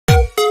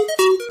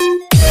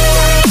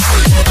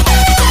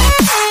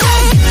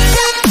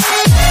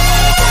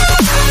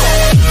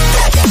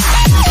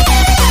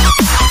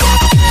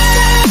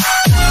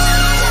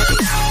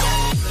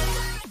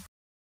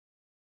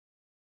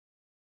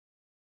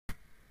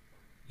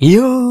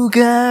Yo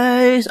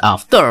guys,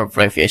 after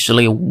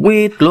previously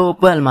with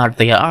Global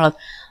Martial Art,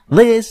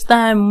 this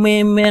time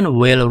Mimin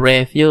will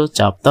review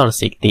chapter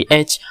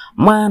 68,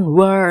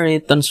 Manhua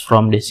returns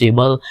from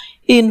Disable,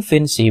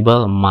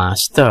 Invincible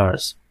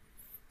Masters.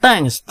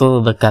 Thanks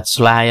to the God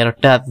Slayer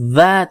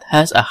that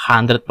has a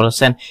 100%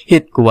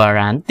 hit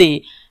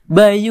guarantee,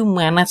 Bayu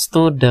managed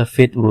to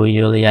defeat Wu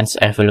Yulian's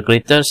evil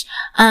creatures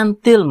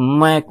until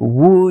make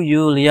Wu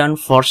Yulian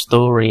forced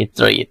to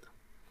retreat.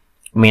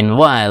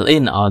 Meanwhile,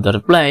 in other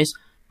place,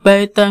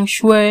 Bai Tang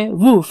Shui,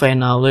 Wu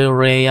finally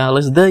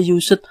realized the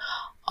use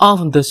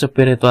of the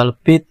spiritual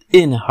pit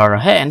in her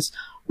hands,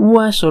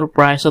 was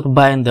surprised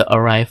by the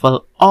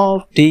arrival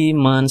of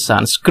Demon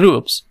Sons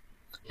groups.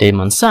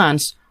 Demon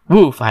Sons,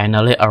 Wu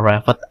finally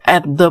arrived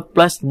at the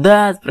place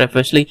that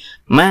previously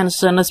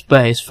mentioned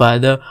by his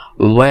father,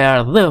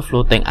 where the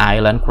floating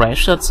island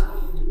crashed.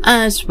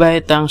 As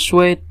Bai Tang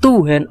Shui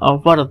to hand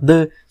over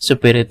the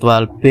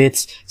spiritual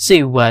pits,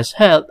 she was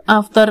held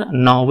after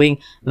knowing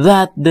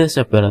that the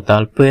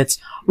spiritual pits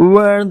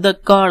were the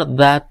core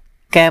that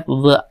kept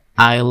the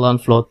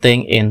island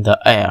floating in the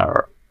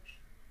air.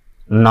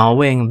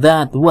 Knowing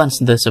that once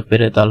the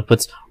spiritual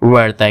pits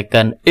were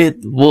taken,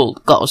 it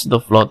would cause the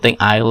floating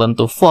island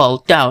to fall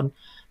down,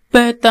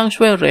 Bai Tang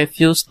Shui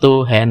refused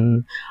to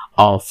hand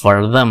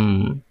over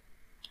them.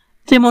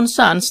 Demon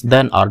Sons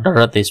then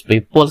ordered his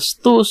people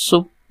to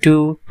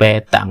subdue Bai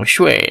Tang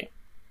Shui.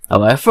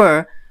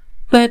 However,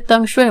 Bai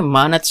Tang Shui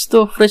managed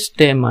to freeze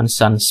Demon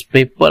Sons'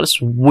 peoples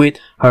with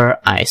her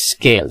ice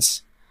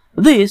scales.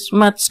 This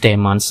made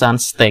Demon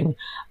Sons think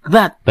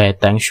that Bai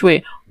Tang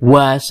Shui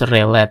was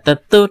related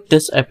to the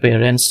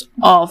disappearance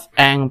of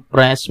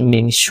Empress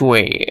Ming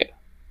Shui.